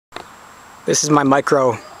This is my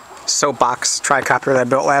micro SoapBox tricopter that I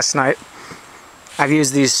built last night. I've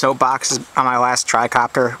used these SoapBoxes on my last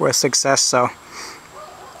tricopter with success, so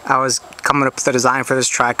I was coming up with the design for this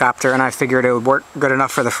tricopter and I figured it would work good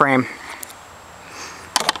enough for the frame.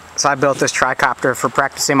 So I built this tricopter for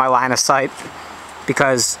practicing my line of sight,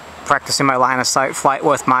 because practicing my line of sight flight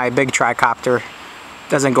with my big tricopter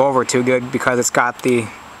doesn't go over too good because it's got the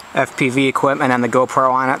FPV equipment and the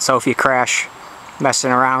GoPro on it, so if you crash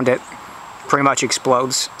messing around it pretty much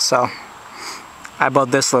explodes. So I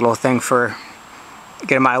built this little thing for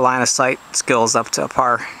getting my line of sight skills up to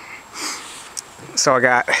par. So I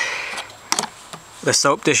got the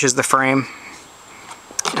soap dish as the frame,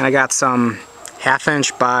 and I got some 1/2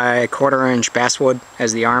 inch by 1/4 inch basswood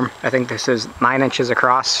as the arm. I think this is 9 inches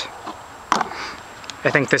across. I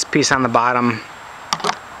think this piece on the bottom,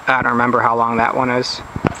 I don't remember how long that one is,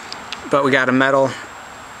 but we got a metal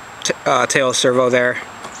tail servo there.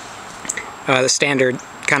 The standard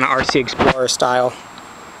kind of RC Explorer style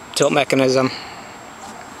tilt mechanism.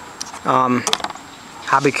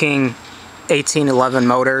 Hobby King 1811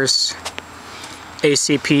 motors,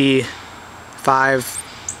 ACP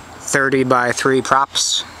 530 by 3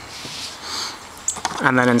 props,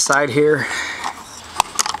 and then inside here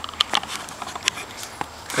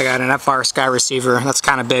I got an FR Sky receiver. That's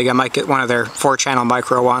kind of big. I might get one of their 4-channel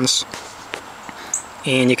micro ones,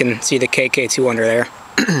 and you can see the KK2 under there.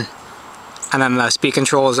 And then the speed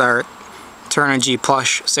controls are Turn G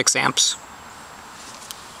Plush 6 amps.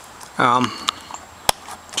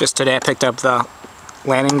 Just today I picked up the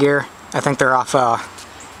landing gear. I think they're off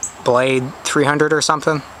Blade 300 or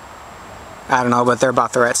something. I don't know, but they're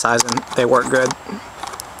about the right size and they work good.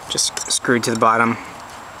 Just screwed to the bottom.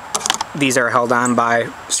 These are held on by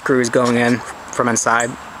screws going in from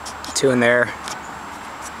inside, 2 in there,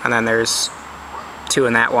 and then there's 2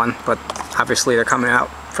 in that one, but obviously they're coming out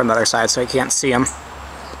from the other side so you can't see them.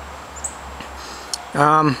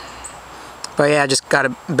 But yeah, I just got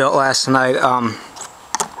it built last night,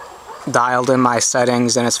 dialed in my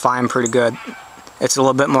settings, and it's flying pretty good. It's a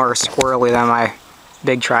little bit more squirrely than my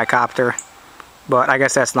big tricopter, but I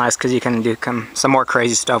guess that's nice because you can do some more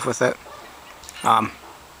crazy stuff with it. I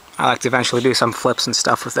like to eventually do some flips and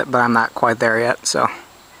stuff with it, but I'm not quite there yet, so.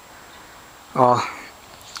 Well,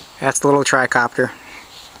 that's the little tricopter.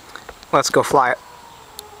 Let's go fly it.